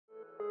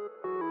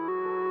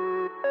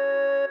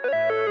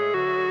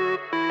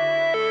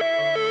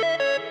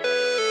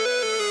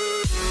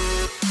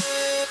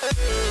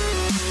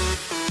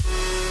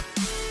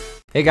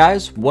Hey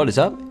guys, what is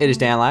up? It is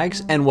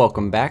Dangeles, and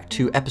welcome back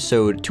to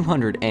episode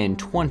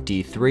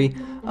 223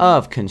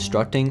 of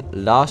Constructing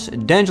Los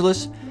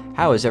Dangeles.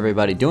 How is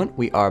everybody doing?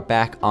 We are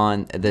back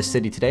on the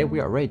city today. We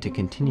are ready to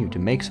continue to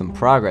make some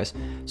progress.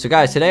 So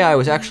guys, today I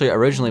was actually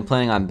originally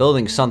planning on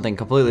building something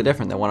completely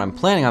different than what I'm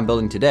planning on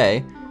building today,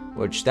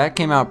 which that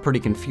came out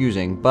pretty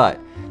confusing, but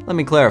let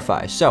me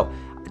clarify. So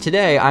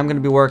today I'm going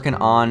to be working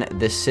on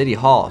this city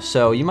hall.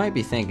 So you might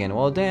be thinking,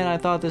 well Dan, I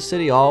thought the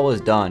city hall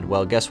was done.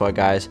 Well, guess what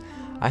guys?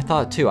 I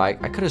thought too. I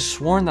could have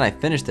sworn that I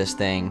finished this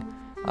thing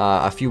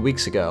a few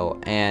weeks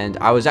ago, and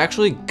I was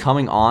actually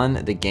coming on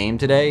the game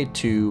today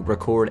to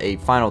record a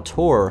final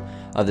tour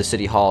of the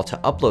city hall to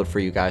upload for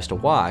you guys to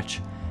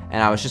watch.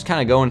 And I was just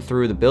kind of going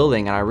through the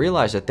building, and I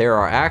realized that there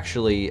are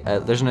actually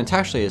there's an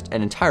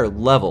entire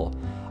level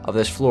of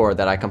this floor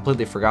that I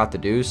completely forgot to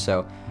do.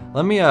 So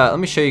let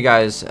me show you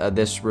guys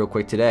this real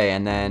quick today,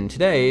 and then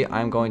today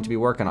I'm going to be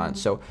working on it.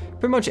 So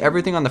pretty much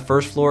everything on the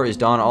first floor is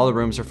done. All the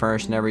rooms are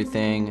furnished and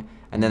everything.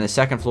 And then the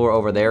second floor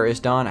over there is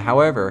done.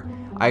 However,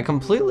 I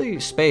completely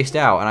spaced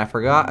out and I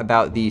forgot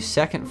about the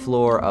second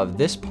floor of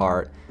this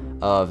part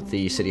of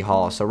the city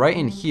hall. So right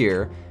in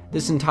here,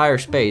 this entire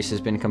space has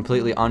been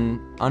completely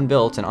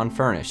unbuilt and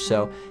unfurnished.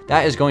 So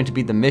that is going to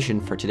be the mission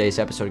for today's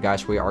episode,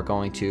 guys. We are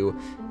going to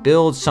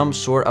build some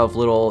sort of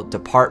little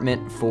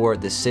department for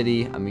the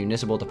city, a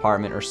municipal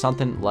department or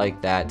something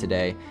like that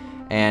today.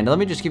 And let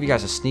me just give you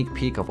guys a sneak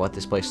peek of what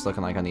this place is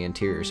looking like on the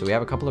interior. So we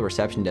have a couple of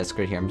reception desks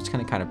right here. I'm just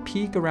going to kind of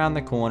peek around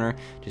the corner.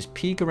 Just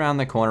peek around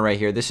the corner right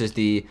here. This is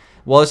the,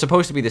 well, it's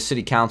supposed to be the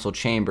city council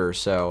chamber.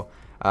 So,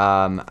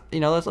 you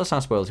know, let's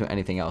not spoil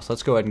anything else.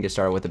 Let's go ahead and get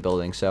started with the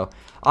building. So,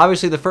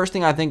 obviously, the first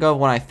thing I think of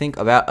when I think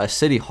about a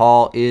city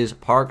hall is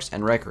Parks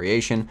and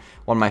Recreation.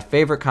 One of my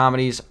favorite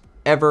comedies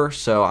ever.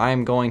 So,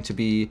 I'm going to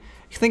be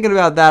thinking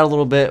about that a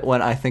little bit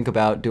when I think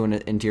about doing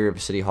an interior of a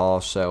city hall.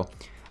 So,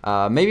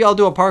 maybe I'll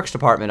do a parks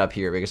department up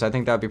here because I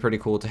think that would be pretty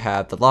cool to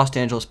have the Los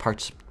Angeles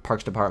Parks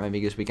department,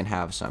 because we can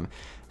have some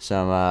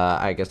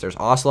I guess there's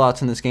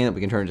ocelots in this game that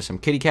we can turn into some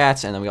kitty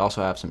cats, and then we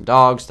also have some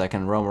dogs that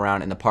can roam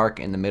around in the park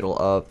in the middle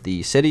of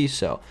the city.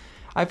 So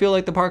I feel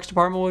like the parks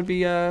department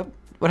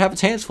would have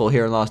its hands full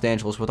here in Los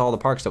Angeles with all the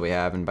parks that we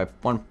have, and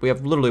we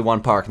have literally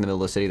one park in the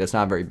middle of the city that's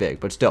not very big,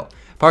 but still,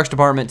 parks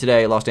department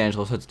today, Los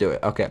Angeles. Let's do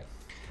it. Okay,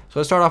 so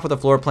let's start off with the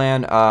floor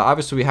plan.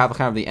 Obviously we have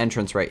kind of the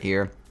entrance right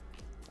here.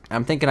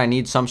 I'm thinking I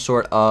need some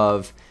sort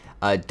of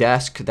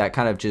desk that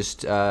kind of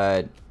just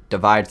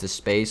divides the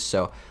space.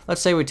 So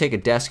let's say we take a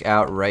desk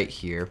out right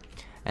here,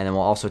 and then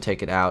we'll also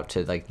take it out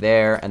to like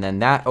there, and then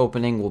that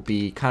opening will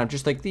be kind of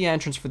just like the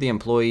entrance for the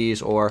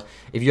employees, or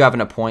if you have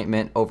an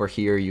appointment over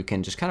here, you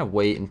can just kind of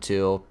wait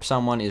until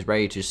someone is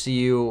ready to see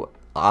you,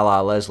 a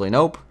la Leslie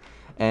Knope,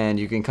 and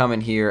you can come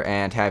in here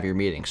and have your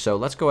meeting. So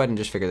let's go ahead and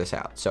just figure this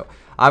out. So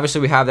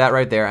obviously we have that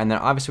right there, and then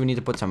obviously we need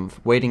to put some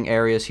waiting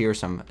areas here,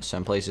 some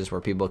places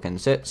where people can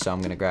sit. So I'm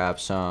going to grab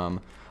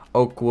some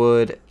oak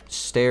wood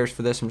stairs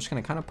for this. I'm just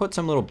going to kind of put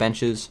some little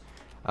benches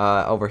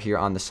over here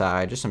on the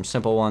side, just some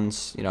simple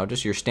ones, you know,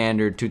 just your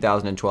standard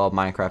 2012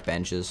 Minecraft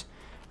benches,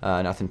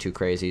 nothing too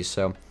crazy.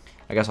 So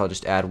I guess I'll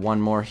just add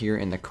one more here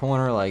in the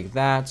corner like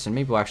that, and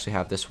maybe we'll actually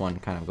have this one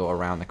kind of go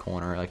around the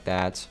corner like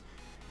that.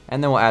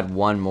 And then we'll add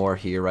one more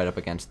here right up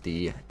against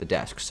the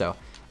desk. So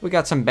we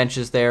got some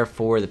benches there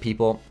for the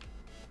people.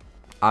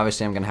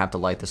 Obviously, I'm going to have to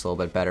light this a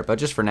little bit better. But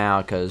just for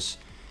now, because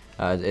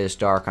it is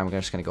dark, I'm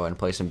just going to go ahead and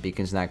place some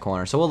beacons in that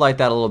corner. So we'll light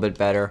that a little bit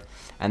better.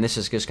 And this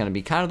is just going to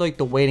be kind of like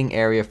the waiting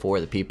area for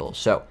the people.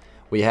 So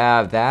we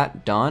have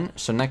that done.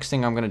 So next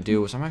thing I'm going to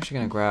do is I'm actually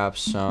going to grab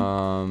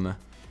some...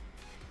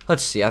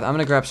 Let's see. I'm going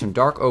to grab some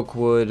dark oak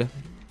wood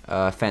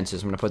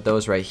fences. I'm going to put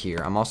those right here.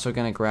 I'm also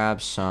going to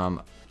grab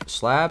some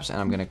slabs, and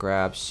I'm gonna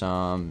grab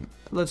some,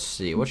 let's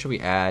see, what should we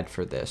add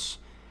for this?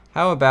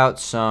 How about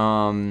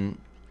some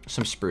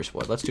spruce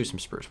wood? Let's do some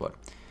spruce wood.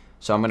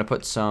 So I'm gonna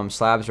put some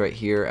slabs right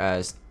here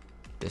as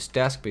this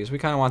desk, because we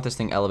kind of want this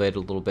thing elevated a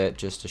little bit,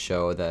 just to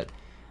show that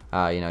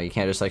you know, you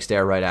can't just like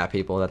stare right at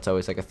people. That's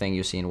always like a thing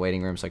you see in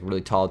waiting rooms, like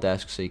really tall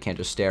desks, so you can't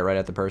just stare right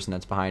at the person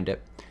that's behind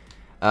it.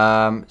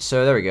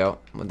 So there we go.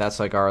 That's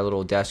like our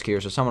little desk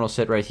here. So someone will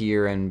sit right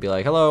here and be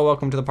like, hello,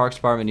 welcome to the parks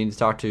department, you need to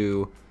talk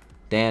to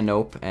Dan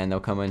Knope, and they'll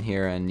come in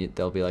here and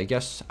they'll be like,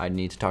 yes, I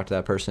need to talk to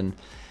that person,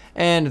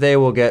 and they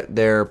will get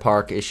their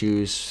park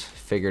issues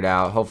figured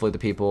out. Hopefully the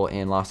people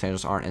in Los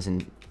Angeles aren't as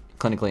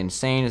clinically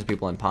insane as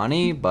people in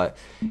Pawnee, but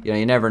you know,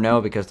 you never know,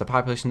 because the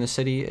population in the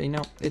city, you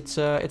know, it's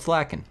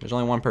lacking. There's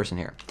only one person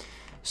here.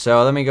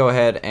 So let me go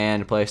ahead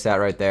and place that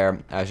right there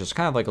as just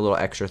kind of like a little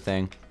extra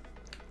thing.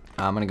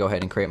 I'm gonna go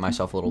ahead and create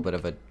myself a little bit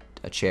of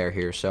a chair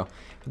here. So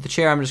with the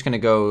chair, I'm just gonna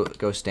go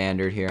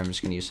standard here. I'm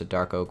just gonna use the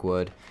dark oak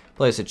wood.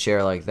 Place a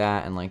chair like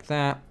that and like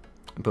that.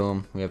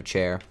 Boom, we have a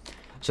chair.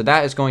 So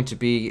that is going to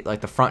be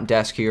like the front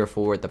desk here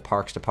for the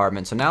parks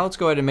department. So now let's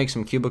go ahead and make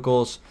some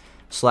cubicles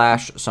 /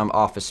 some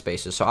office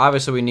spaces. So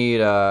obviously we need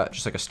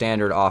just like a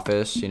standard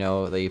office, you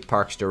know, the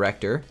parks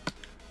director,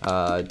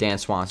 Dan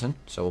Swanson.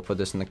 So we'll put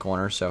this in the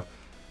corner. So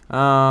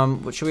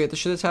what should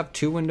this have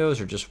 2 windows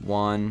or just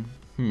 1?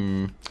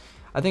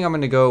 I think I'm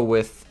gonna go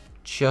with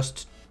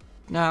just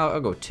No,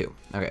 I'll go 2.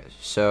 Okay,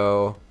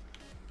 so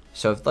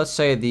if, let's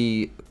say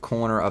the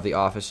corner of the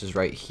office is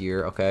right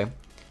here, okay?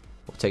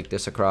 We'll take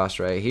this across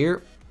right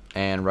here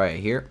and right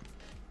here.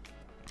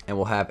 And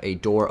we'll have a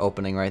door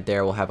opening right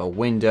there. We'll have a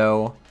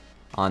window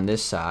on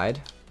this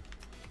side.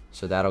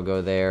 So that'll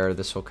go there.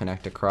 This will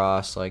connect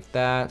across like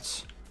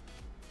that.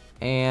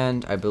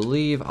 And I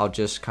believe I'll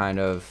just kind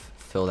of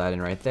fill that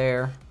in right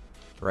there.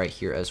 Right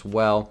here as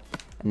well.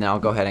 And then I'll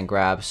go ahead and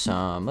grab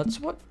some,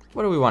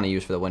 what do we want to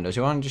use for the windows?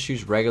 You want to just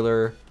use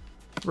regular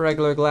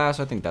glass?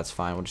 I think that's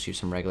fine. We'll just use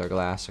some regular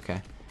glass,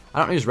 okay. I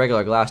don't use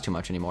regular glass too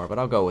much anymore, but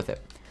I'll go with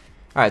it.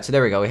 Alright, so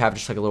there we go. We have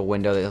just like a little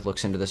window that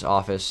looks into this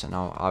office, and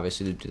I'll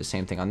obviously do the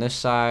same thing on this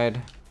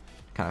side.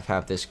 Kind of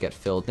have this get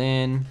filled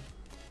in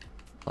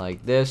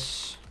like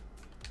this.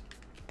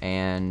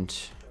 And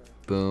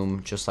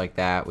boom, just like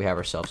that. We have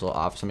ourselves a little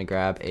office. Let me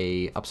grab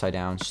a upside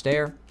down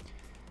stair.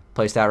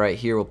 Place that right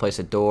here. We'll place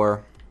a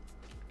door.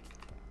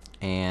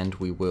 And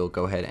we will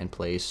go ahead and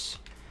place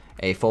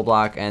a full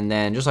block. And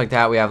then just like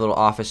that, we have a little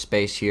office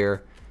space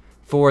here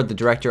for the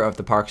director of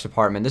the Parks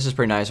Department. This is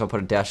pretty nice. I'll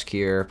put a desk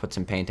here, put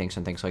some paintings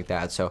and things like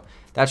that. So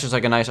that's just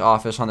like a nice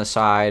office on the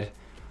side.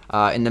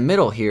 In the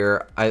middle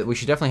here, we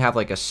should definitely have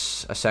like a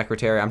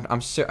secretary. I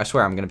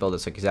swear I'm gonna build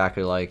this like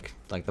exactly like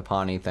the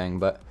Pawnee thing,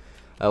 but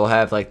we'll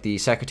have like the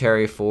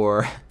secretary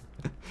for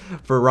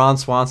for Ron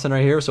Swanson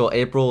right here. So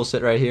April will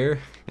sit right here.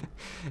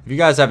 If you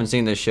guys haven't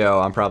seen this show,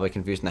 I'm probably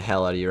confusing the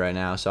hell out of you right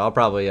now. So I'll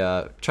probably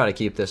try to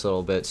keep this a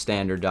little bit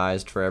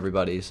standardized for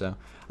everybody. So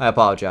I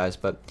apologize,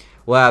 but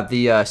we'll have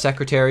the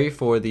secretary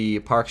for the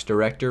parks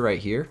director right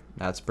here.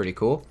 That's pretty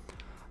cool.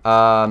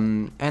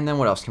 And then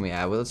what else can we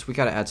add? Well, we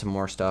got to add some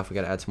more stuff. We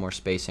got to add some more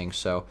spacing.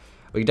 So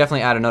we can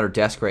definitely add another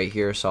desk right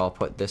here. So I'll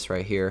put this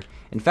right here.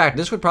 In fact,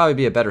 this would probably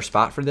be a better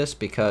spot for this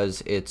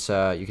because it's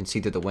you can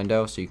see through the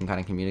window, so you can kind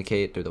of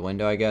communicate through the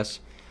window, I guess.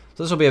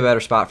 So this will be a better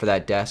spot for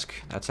that desk.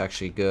 That's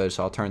actually good.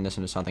 So I'll turn this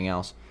into something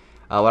else.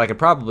 What I could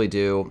probably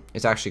do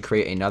is actually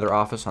create another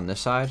office on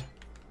this side.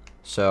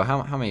 So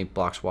how many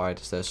blocks wide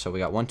is this? So we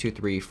got 1, 2,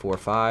 3, 4,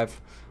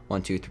 5.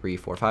 1, 2, 3,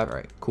 4, 5. All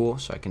right, cool.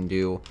 So I can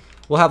do.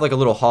 We'll have like a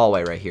little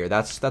hallway right here.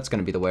 That's going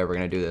to be the way we're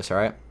going to do this. All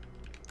right.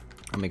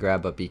 Let me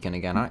grab a beacon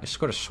again. I just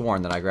could have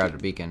sworn that I grabbed a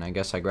beacon. I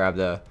guess I grabbed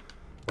the.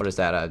 What is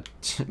that? A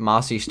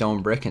mossy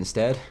stone brick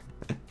instead.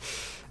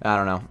 I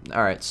don't know.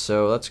 All right.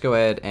 So let's go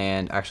ahead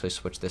and actually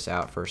switch this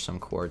out for some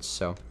cords.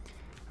 So.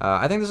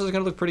 I think this is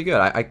going to look pretty good.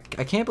 I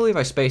can't believe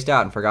I spaced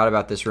out and forgot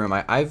about this room.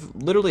 I've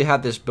literally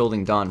had this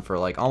building done for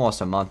like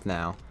almost a month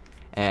now.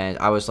 And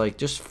I was like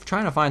just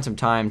trying to find some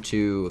time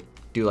to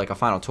do like a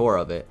final tour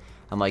of it.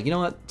 I'm like, you know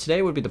what?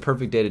 Today would be the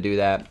perfect day to do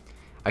that.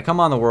 I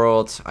come on the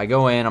world. I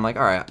go in. I'm like,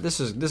 all right,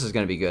 this is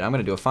going to be good. I'm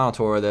going to do a final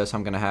tour of this.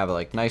 I'm going to have a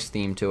like nice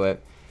theme to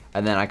it.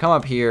 And then I come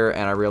up here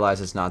and I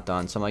realize it's not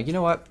done. So I'm like, you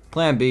know what?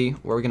 Plan B.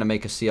 We're going to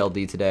make a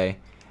CLD today.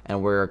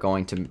 And we're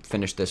going to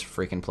finish this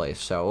freaking place.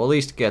 So we'll at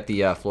least get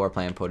the floor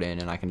plan put in,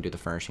 and I can do the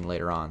furnishing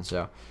later on.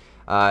 So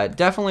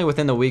definitely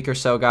within the week or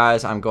so,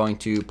 guys, I'm going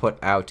to put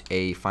out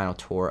a final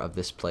tour of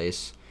this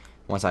place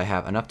once I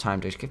have enough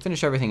time to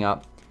finish everything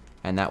up,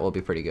 and that will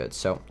be pretty good.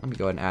 So let me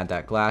go ahead and add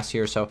that glass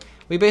here. So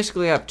we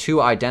basically have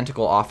 2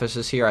 identical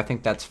offices here. I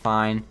think that's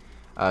fine.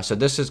 So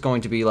this is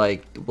going to be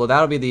like, well,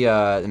 that'll be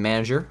the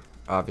manager,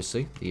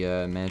 obviously,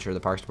 the manager of the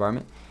Parks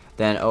Department.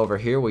 Then over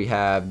here we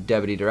have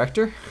Deputy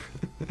Director.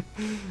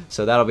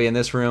 So that'll be in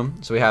this room.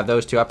 So we have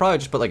those 2. I'll probably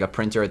just put like a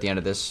printer at the end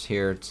of this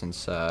here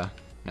since you know,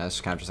 this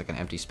is kind of just like an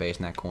empty space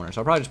in that corner.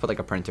 So I'll probably just put like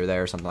a printer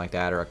there or something like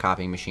that, or a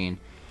copying machine.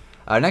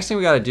 Next thing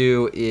we got to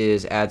do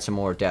is add some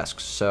more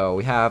desks. So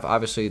we have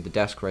obviously the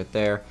desk right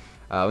there.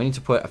 We need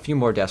to put a few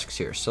more desks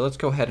here. So let's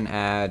go ahead and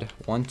add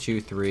 1,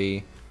 2,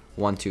 3,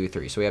 1, 2,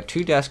 3. So we have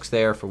 2 desks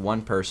there for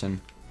 1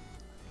 person.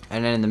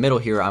 And then in the middle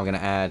here, I'm going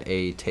to add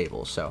a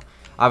table. So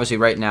obviously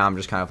right now I'm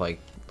just kind of like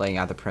laying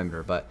out the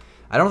perimeter, but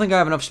I don't think I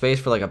have enough space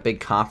for like a big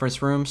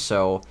conference room,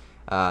 so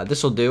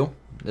this will do.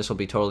 This will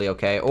be totally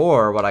okay.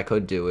 Or what I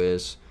could do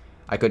is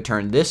I could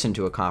turn this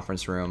into a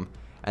conference room,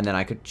 and then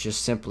I could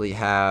just simply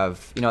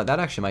have, you know, that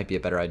actually might be a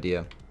better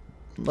idea.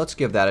 Let's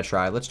give that a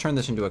try. Let's turn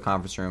this into a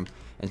conference room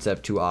instead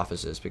of 2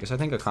 offices, because I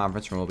think a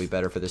conference room will be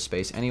better for this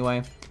space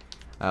anyway.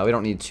 We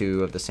don't need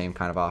 2 of the same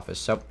kind of office.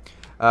 So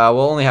we'll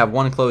only have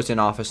 1 closed-in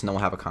office, and then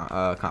we'll have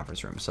a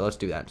conference room. So let's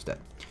do that instead.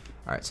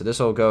 All right, so this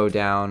will go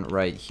down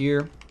right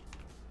here,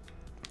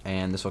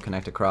 and this will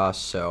connect across.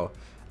 So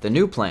the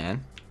new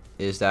plan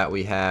is that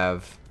we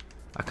have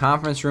a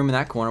conference room in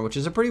that corner, which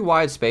is a pretty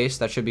wide space.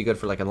 That should be good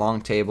for like a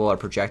long table, a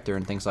projector,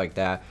 and things like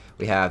that.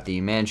 We have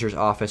the manager's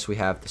office. We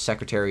have the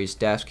secretary's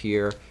desk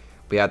here.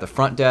 We have the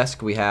front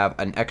desk. We have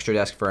an extra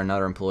desk for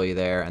another employee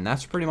there, and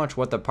that's pretty much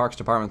what the Parks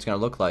Department is going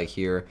to look like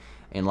here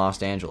in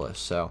Los Angeles.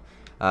 So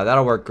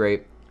that'll work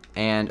great.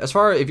 And as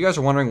far if you guys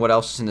are wondering what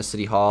else is in the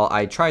City Hall,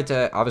 I tried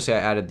to, obviously I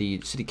added the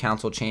City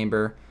Council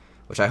chamber,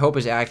 which I hope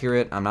is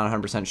accurate. I'm not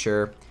 100%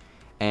 sure.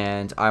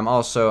 And I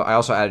also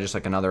added just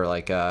like another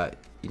like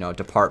you know,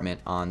 department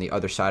on the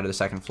other side of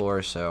the 2nd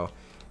floor. So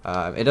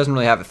it doesn't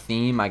really have a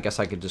theme. I guess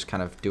I could just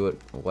kind of do it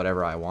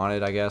whatever I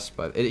wanted, I guess.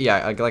 But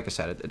yeah, like I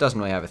said, it doesn't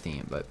really have a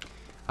theme. But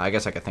I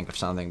guess I could think of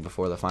something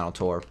before the final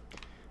tour.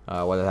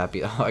 Whether that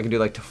be, I could do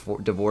like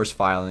divorce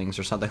filings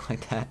or something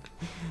like that.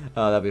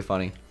 That'd be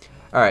funny.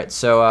 Alright,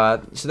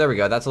 so there we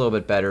go. That's a little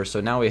bit better.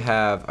 So now we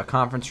have a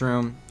conference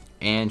room,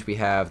 and we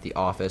have the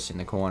office in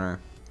the corner.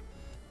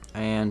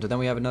 And then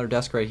we have another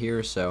desk right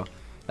here, so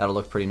that'll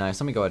look pretty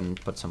nice. Let me go ahead and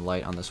put some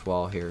light on this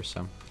wall here,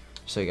 so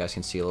you guys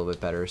can see a little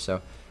bit better.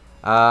 So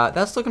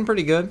that's looking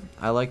pretty good.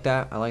 I like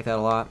that. I like that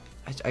a lot.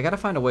 I gotta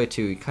find a way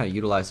to kind of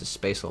utilize this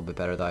space a little bit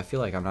better, though. I feel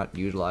like I'm not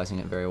utilizing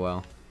it very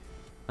well.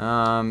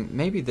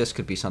 Maybe this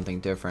could be something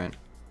different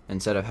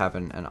instead of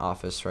having an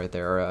office right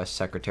there or a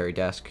secretary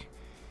desk.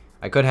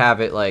 I could have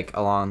it like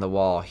along the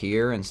wall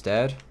here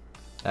instead.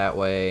 That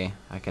way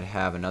I could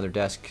have another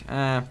desk.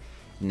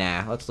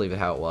 Nah, let's leave it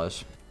how it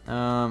was.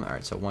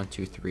 Alright, so 1,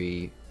 2,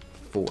 3,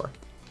 4.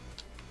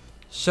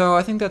 So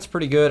I think that's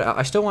pretty good.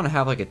 I still want to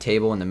have like a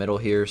table in the middle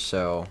here,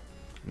 so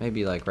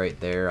maybe like right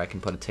there I can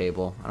put a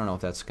table. I don't know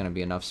if that's going to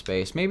be enough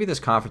space. Maybe this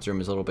conference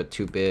room is a little bit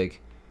too big,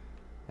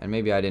 and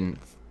maybe I didn't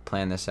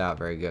plan this out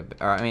very good.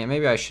 Or, I mean,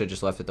 maybe I should have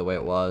just left it the way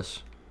it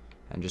was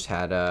and just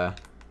had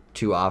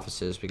 2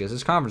 offices, because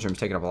this conference room is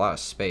taking up a lot of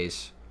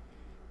space.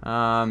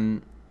 Tough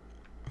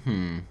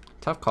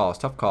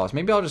calls.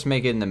 Maybe I'll just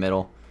make it in the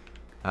middle.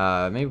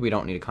 Maybe we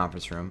don't need a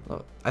conference room.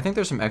 I think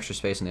there's some extra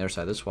space on the other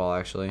side of this wall,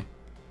 actually.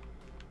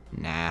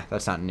 Nah,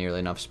 that's not nearly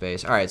enough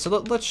space. Alright, so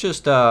let's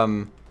just,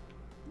 well,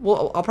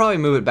 I'll probably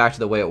move it back to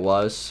the way it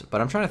was,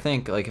 but I'm trying to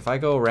think, like, if I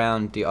go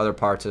around the other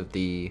parts of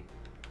the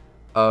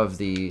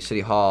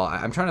city hall,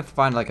 I'm trying to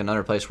find, like,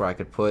 another place where I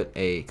could put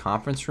a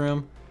conference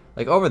room.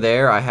 Like, over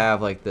there, I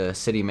have, like, the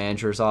city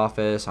manager's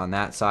office. On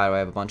that side, I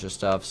have a bunch of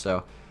stuff,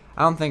 so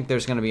I don't think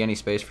there's going to be any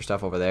space for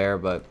stuff over there,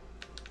 but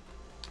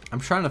I'm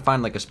trying to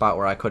find, like, a spot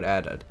where I could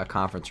add a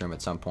conference room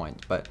at some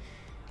point. But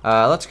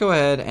let's go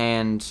ahead,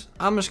 and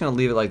I'm just going to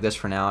leave it like this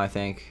for now, I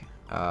think.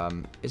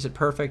 Is it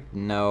perfect?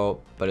 No,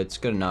 but it's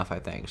good enough, I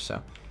think.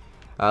 So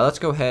let's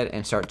go ahead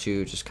and start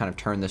to just kind of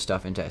turn this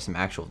stuff into some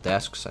actual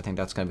desks. I think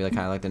that's going to be like,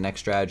 kind of like the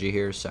next strategy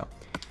here, so...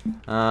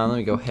 let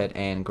me go ahead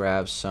and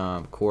grab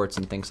some quartz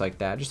and things like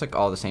that. Just like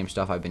all the same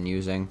stuff I've been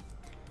using.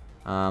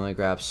 Let me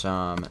grab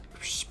some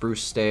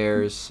spruce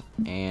stairs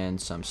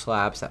and some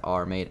slabs that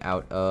are made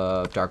out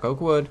of dark oak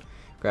wood.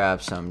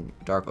 Grab some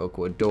dark oak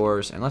wood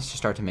doors. And let's just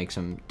start to make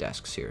some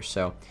desks here.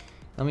 So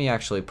let me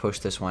actually push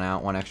this one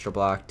out 1 extra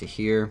block to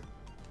here.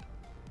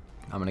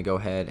 I'm going to go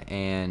ahead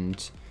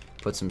and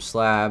put some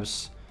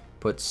slabs.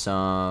 Put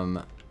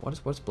some...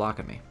 What's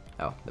blocking me?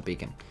 Oh, the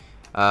beacon.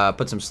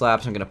 Put some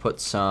slabs. I'm going to put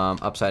some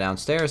upside down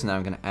stairs, and then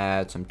I'm going to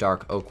add some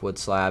dark oak wood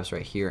slabs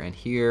right here and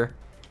here.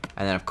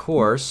 And then, of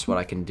course, what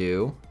I can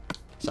do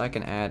is I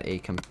can add a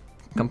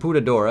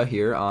computadora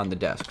here on the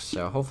desk.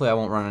 So hopefully I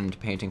won't run into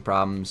painting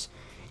problems.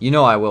 You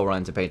know I will run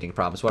into painting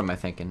problems. What am I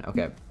thinking?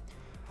 Okay.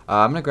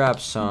 I'm going to grab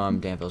some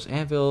Dangeles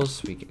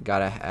anvils. We got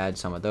to add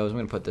some of those. I'm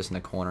going to put this in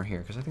the corner here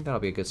because I think that'll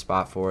be a good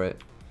spot for it.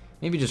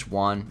 Maybe just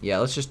 1. Yeah,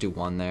 let's just do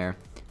 1 there.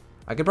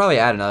 I could probably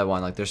add another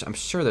one. Like, I'm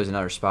sure there's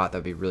another spot that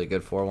would be really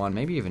good for one.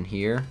 Maybe even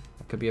here.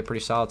 That could be a pretty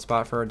solid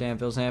spot for a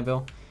Dangeles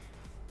anvil.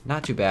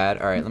 Not too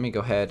bad. Alright, let me go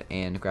ahead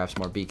and grab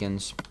some more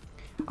beacons.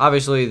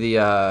 Obviously,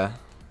 I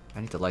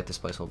need to light this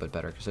place a little bit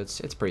better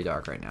because it's pretty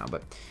dark right now.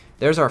 But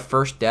there's our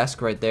first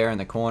desk right there in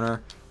the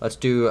corner. Let's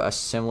do a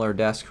similar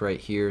desk right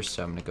here.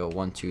 So I'm going to go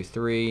 1, 2,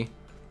 3.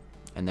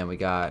 And then we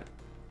got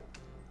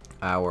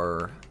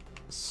our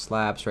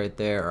slabs right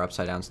there, or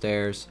upside down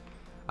stairs.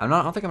 I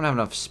don't think I'm gonna have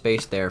enough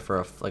space there for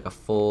a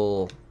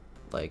full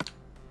like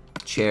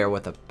chair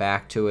with a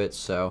back to it,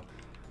 so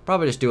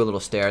probably just do a little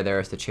stair there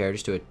as the chair.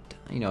 Just do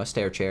a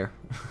stair chair,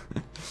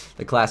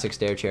 the classic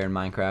stair chair in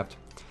Minecraft.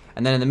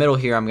 And then in the middle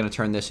here, I'm gonna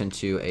turn this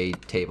into a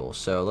table.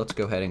 So let's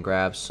go ahead and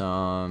grab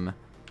some.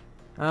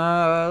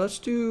 Let's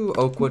do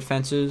oak wood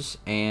fences,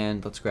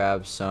 and let's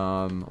grab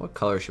some. What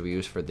color should we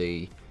use for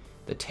the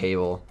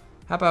table?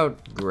 How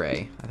about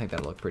gray? I think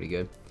that'll look pretty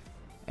good.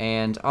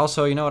 And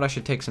also, you know what I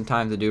should take some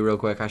time to do real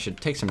quick? I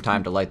should take some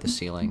time to light the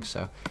ceiling,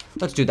 so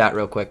let's do that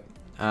real quick.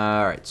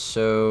 Alright,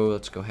 so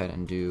let's go ahead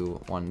and do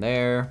 1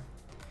 there.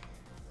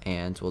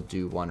 And we'll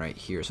do 1 right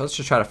here. So let's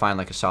just try to find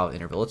like a solid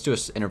interval. Let's do an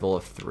interval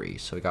of 3.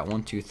 So we got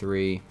 1, 2,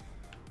 3,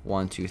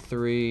 1, 2,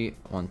 3,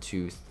 1,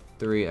 2,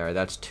 3. Alright,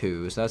 that's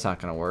 2, so that's not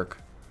going to work.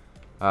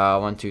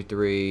 1, 2,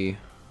 3.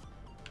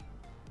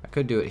 I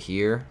could do it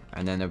here,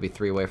 and then there'll be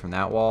 3 away from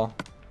that wall.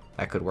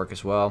 That could work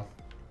as well.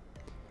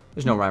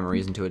 There's no rhyme or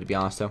reason to it, to be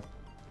honest, though.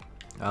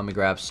 Let me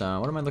grab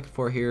some. What am I looking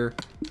for here?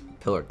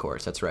 Pillared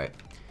quartz. That's right.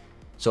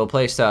 So we'll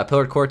place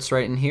pillared quartz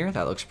right in here.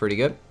 That looks pretty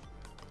good.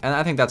 And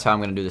I think that's how I'm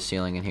going to do the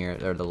ceiling in here,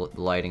 or the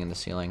lighting in the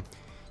ceiling.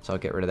 So I'll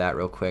get rid of that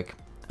real quick.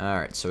 All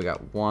right. So we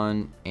got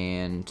 1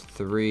 and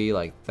 3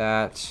 like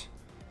that.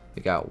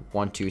 We got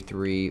 1, 2,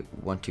 3,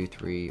 1, 2,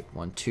 3,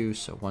 1, 2.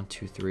 So 1,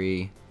 2,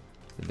 3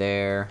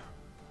 there.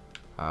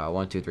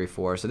 1, 2, 3,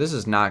 4. So this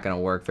is not going to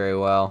work very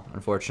well,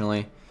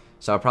 unfortunately.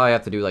 So I'll probably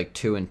have to do like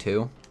 2 and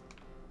 2.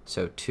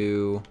 So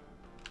 2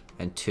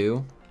 and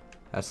 2.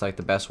 That's like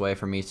the best way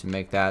for me to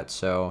make that.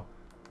 So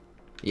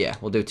yeah,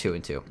 we'll do 2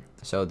 and 2.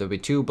 So there'll be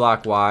 2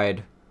 block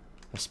wide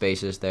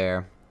spaces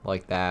there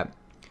like that.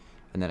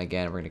 And then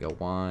again, we're going to go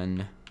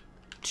 1,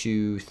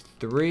 2,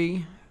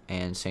 3.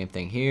 And same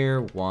thing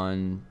here.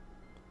 1,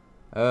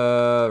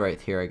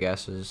 right here, I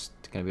guess, is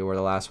going to be where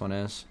the last one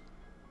is.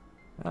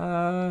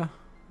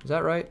 Is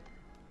that right?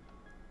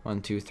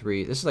 1, 2,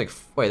 3. This is like,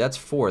 wait, that's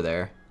 4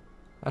 there.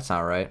 That's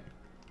not right.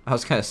 I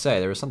was going to say,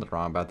 there was something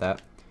wrong about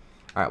that.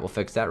 Alright, we'll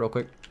fix that real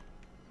quick.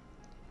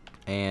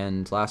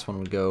 And last one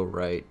would go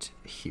right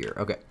here.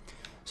 Okay,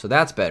 so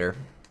that's better.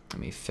 Let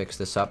me fix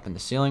this up in the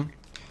ceiling.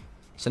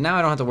 So now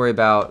I don't have to worry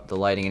about the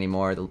lighting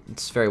anymore.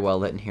 It's very well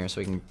lit in here,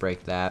 so we can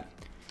break that.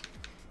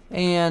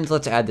 And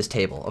let's add this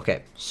table.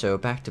 Okay, so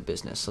back to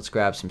business. Let's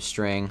grab some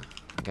string.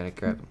 I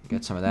gotta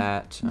get some of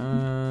that.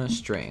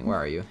 String, where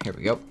are you? Here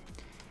we go.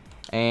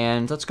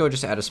 And let's go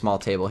just add a small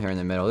table here in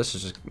the middle. This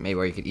is just maybe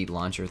where you could eat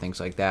lunch or things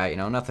like that. You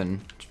know,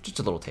 nothing, just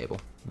a little table.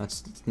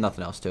 That's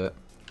nothing else to it.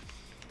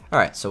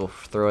 Alright, so we'll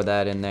throw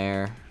that in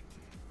there.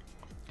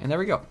 And there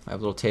we go. I have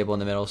a little table in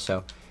the middle.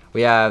 So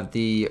we have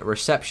the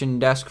reception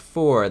desk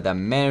for the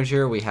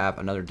manager. We have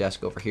another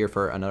desk over here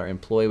for another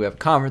employee. We have a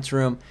conference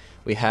room.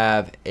 We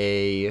have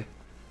a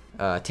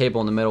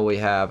table in the middle. We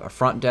have a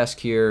front desk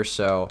here.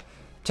 So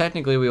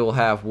technically we will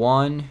have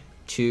 1,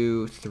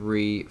 2,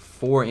 3,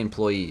 4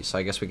 employees. So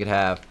I guess we could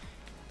have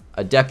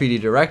a deputy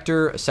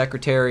director, a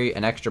secretary,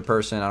 an extra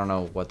person. I don't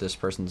know what this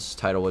person's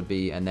title would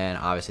be. And then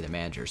obviously the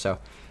manager. So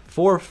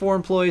four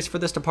employees for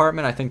this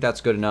department. I think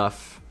that's good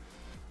enough.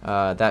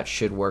 That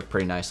should work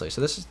pretty nicely.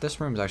 So this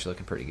room is actually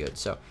looking pretty good.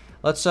 So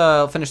let's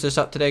finish this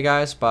up today,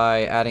 guys,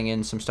 by adding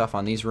in some stuff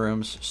on these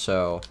rooms.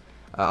 So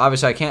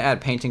obviously I can't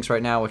add paintings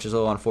right now, which is a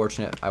little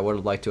unfortunate. I would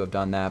have liked to have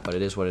done that, but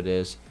it is what it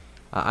is.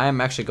 I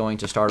am actually going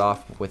to start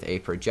off with a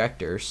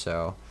projector.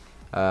 So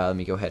let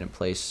me go ahead and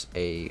place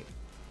a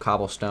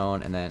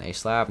cobblestone and then a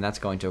slab, and that's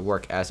going to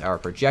work as our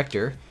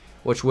projector,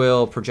 which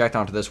will project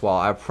onto this wall.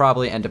 I'll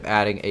probably end up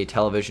adding a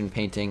television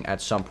painting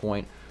at some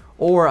point,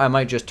 or I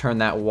might just turn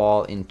that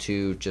wall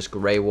into just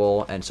gray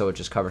wool, and so it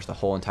just covers the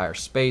whole entire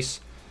space.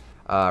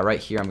 Right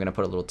here, I'm going to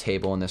put a little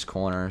table in this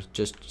corner,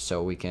 just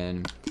so we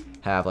can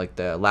have like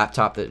the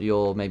laptop that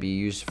you'll maybe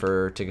use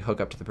to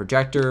hook up to the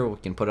projector. We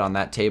can put it on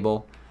that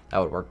table. That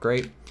would work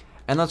great.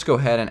 And let's go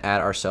ahead and add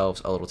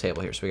ourselves a little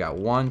table here. So we got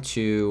 1,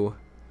 2,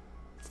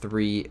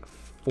 3,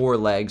 4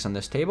 legs on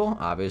this table,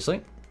 obviously.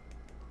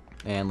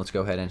 And let's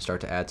go ahead and start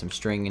to add some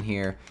string in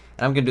here.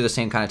 And I'm going to do the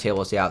same kind of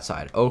table as the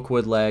outside. Oak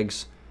wood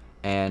legs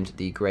and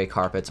the gray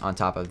carpets on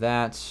top of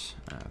that.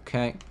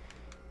 Okay.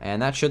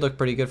 And that should look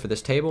pretty good for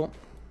this table.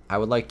 I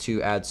would like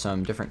to add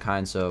some different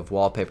kinds of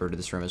wallpaper to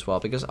this room as well,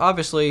 because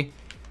obviously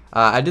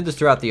I did this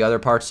throughout the other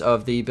parts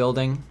of the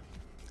building.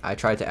 I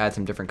tried to add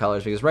some different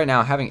colors because right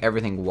now having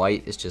everything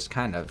white is just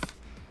kind of,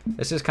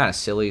 this is kind of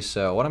silly.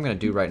 So what I'm going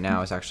to do right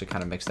now is actually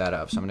kind of mix that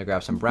up. So I'm going to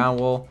grab some brown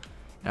wool,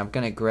 and I'm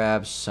going to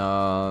grab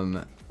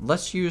some,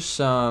 let's use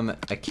some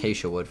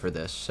acacia wood for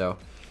this. So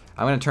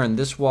I'm going to turn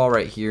this wall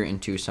right here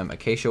into some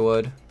acacia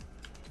wood,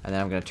 and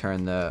then I'm going to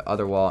turn the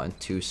other wall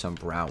into some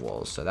brown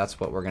wool. So that's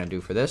what we're going to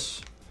do for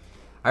this.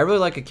 I really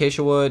like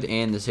acacia wood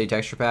in the City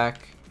Texture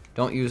Pack.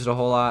 Don't use it a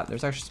whole lot.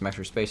 There's actually some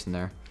extra space in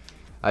there.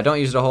 I don't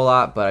use it a whole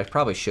lot, but I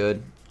probably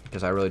should,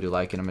 because I really do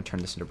like it. I'm going to turn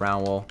this into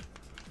brown wool.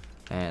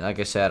 And like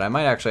I said, I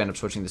might actually end up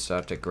switching this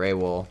up to gray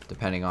wool,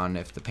 depending on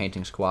if the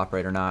paintings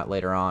cooperate or not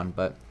later on.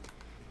 But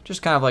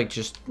just kind of like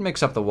just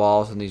mix up the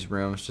walls in these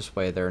rooms, just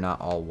way they're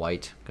not all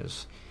white,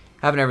 because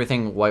having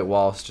everything white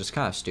walls is just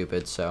kind of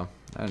stupid. So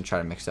I'm going to try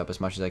to mix it up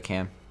as much as I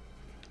can.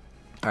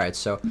 Alright,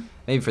 so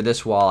maybe for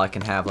this wall I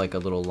can have like a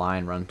little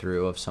line run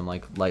through of some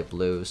like light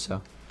blues.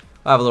 So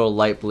I'll have a little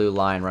light blue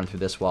line run through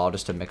this wall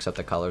just to mix up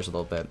the colors a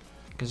little bit,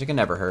 because it can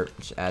never hurt.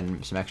 Just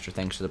add some extra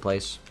things to the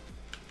place.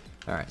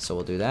 Alright, so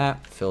we'll do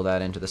that. Fill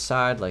that into the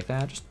side like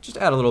that. Just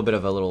add a little bit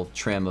of a little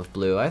trim of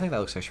blue. I think that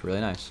looks actually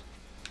really nice.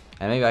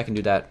 And maybe I can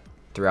do that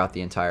throughout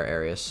the entire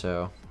area.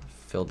 So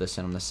fill this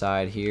in on the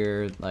side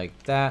here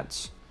like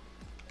that.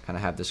 Kind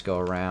of have this go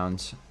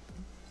around.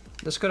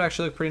 This could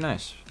actually look pretty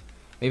nice.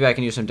 Maybe I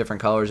can use some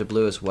different colors of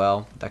blue as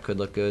well. That could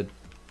look good.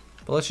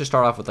 But let's just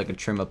start off with like a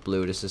trim of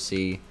blue just to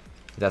see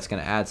if that's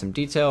going to add some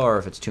detail or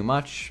if it's too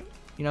much.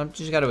 You know,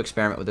 just got to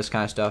experiment with this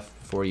kind of stuff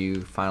before you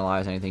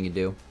finalize anything you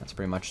do. That's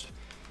pretty much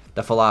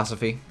the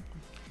philosophy.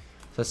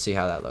 So let's see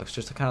how that looks.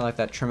 Just kind of like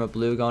that trim of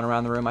blue going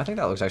around the room. I think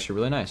that looks actually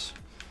really nice.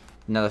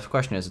 Now the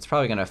question is, it's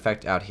probably going to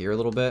affect out here a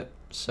little bit.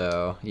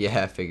 So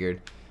yeah, I figured.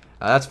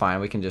 That's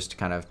fine. We can just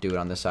kind of do it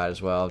on this side as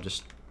well.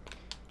 Just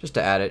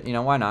to add it. You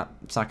know, why not?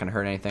 It's not going to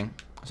hurt anything.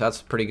 So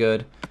that's pretty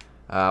good.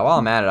 While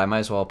I'm at it, I might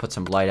as well put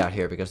some light out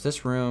here because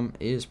this room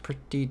is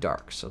pretty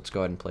dark. So let's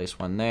go ahead and place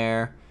one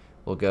there.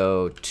 We'll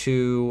go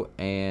 2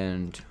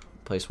 and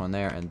place one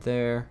there and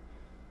there.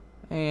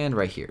 And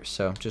right here.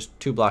 So just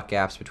 2 block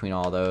gaps between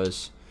all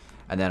those.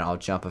 And then I'll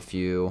jump a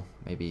few,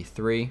 maybe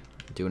 3.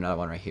 Do another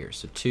one right here.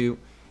 So 2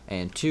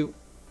 and 2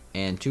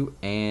 and 2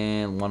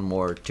 and one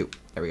more 2.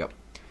 There we go.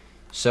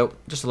 So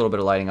just a little bit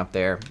of lighting up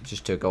there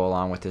just to go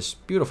along with this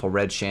beautiful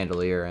red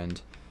chandelier.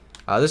 And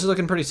this is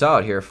looking pretty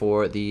solid here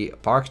for the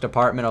Parks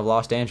Department of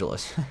Los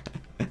Angeles.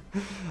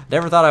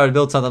 Never thought I would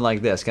build something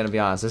like this, gonna be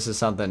honest. This is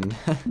something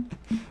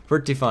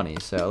Pretty funny.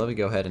 So let me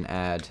go ahead and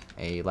add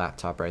a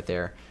laptop right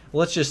there.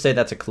 Let's just say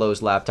that's a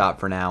closed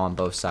laptop for now on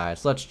both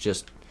sides. Let's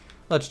just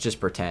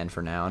pretend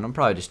for now, and I'll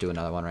probably just do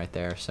another one right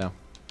there. So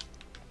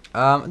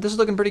this is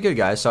looking pretty good,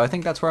 guys. So I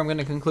think that's where I'm going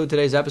to conclude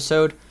today's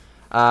episode.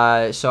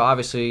 So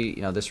obviously,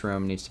 you know, this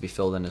room needs to be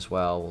filled in as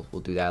well.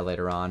 We'll do that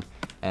later on.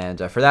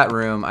 And for that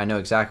room, I know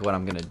exactly what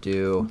I'm going to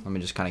do. Let me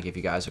just kind of give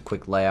you guys a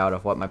quick layout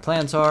of what my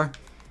plans are.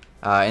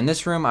 In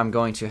this room, I'm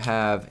going to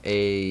have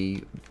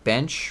a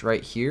bench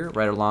right here,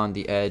 right along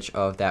the edge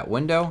of that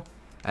window.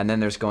 And then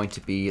there's going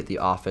to be the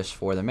office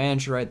for the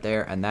manager right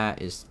there. And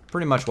that is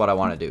pretty much what I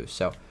want to do.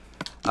 So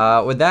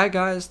with that,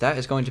 guys, that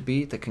is going to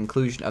be the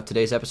conclusion of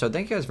today's episode.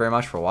 Thank you guys very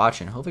much for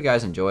watching. Hope you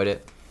guys enjoyed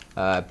it.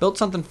 Built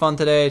something fun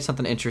today,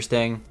 something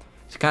interesting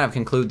to kind of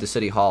conclude the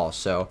City Hall.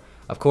 So,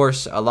 of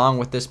course, along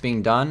with this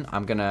being done,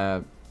 I'm going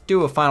to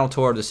do a final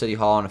tour of the City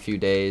Hall in a few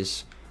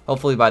days.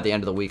 Hopefully by the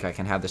end of the week I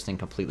can have this thing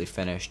completely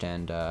finished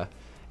and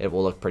it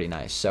will look pretty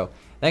nice. So,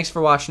 thanks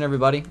for watching,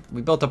 everybody.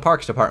 We built a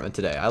parks department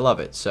today. I love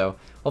it. So,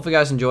 hopefully you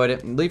guys enjoyed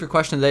it. Leave your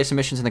question of the day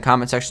submissions in the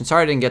comment section.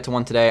 Sorry I didn't get to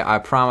one today. I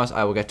promise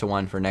I will get to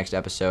one for next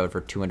episode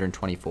for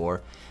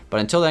 224. But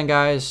until then,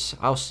 guys,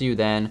 I'll see you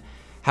then.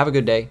 Have a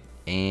good day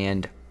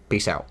and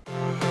peace out.